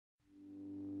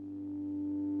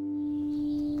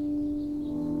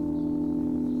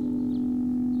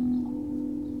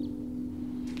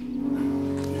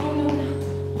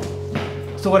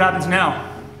So what happens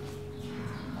now?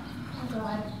 Oh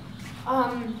God.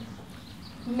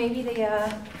 Maybe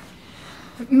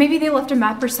they left a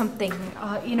map or something,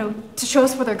 to show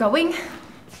us where they're going.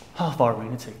 How far are we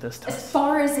gonna take this, Tess? As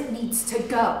far as it needs to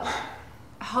go.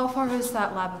 How far is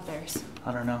that lab of theirs?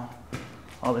 I don't know.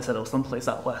 All they said it was someplace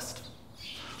out west.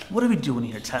 What are we doing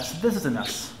here, Tess? This isn't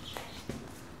us.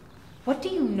 What do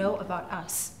you know about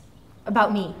us?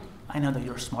 About me? I know that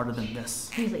you're smarter than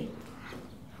this. Really?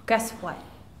 Guess what?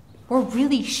 We're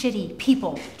really shitty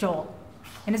people, Joel.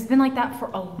 And it's been like that for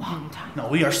a long time. No,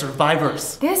 we are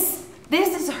survivors. This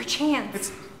is our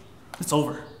chance. It's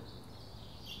over.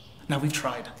 Now we've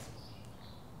tried.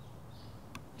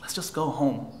 Let's just go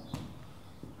home.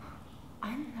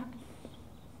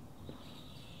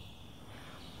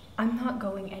 I'm not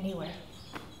going anywhere.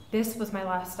 This was my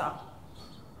last stop.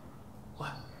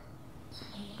 What?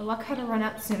 The luck had to run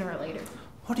out sooner or later.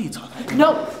 What are you talking about?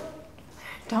 No!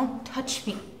 Don't touch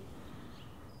me.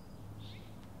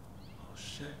 Oh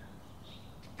shit.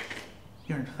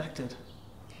 You're infected.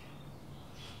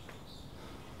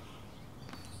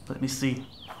 Let me see.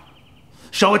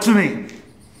 Show it to me!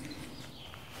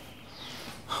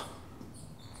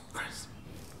 Chris.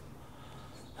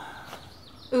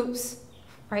 Oops.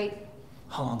 Right?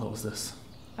 How long ago was this?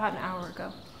 About an hour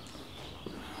ago.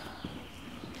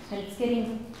 And it's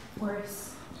getting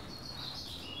worse.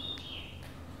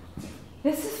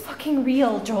 This is fucking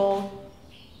real, Joel.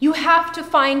 You have to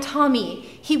find Tommy.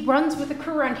 He runs with the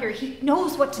crew around here. He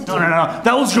knows what to do. No.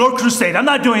 That was your crusade. I'm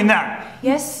not doing that.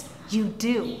 Yes, you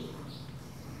do.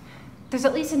 There's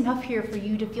at least enough here for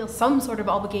you to feel some sort of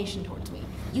obligation towards me.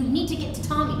 You need to get to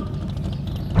Tommy.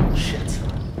 Shit.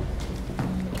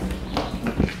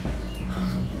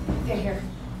 Here.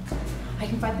 I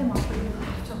can fight them off, but you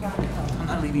have to run. I'm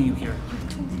not leaving you here.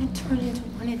 I don't want to turn into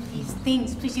one of these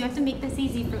things. Please, you have to make this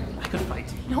easy for me. I could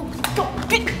fight. No, don't.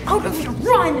 Get out of here.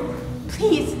 Run!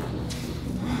 Please.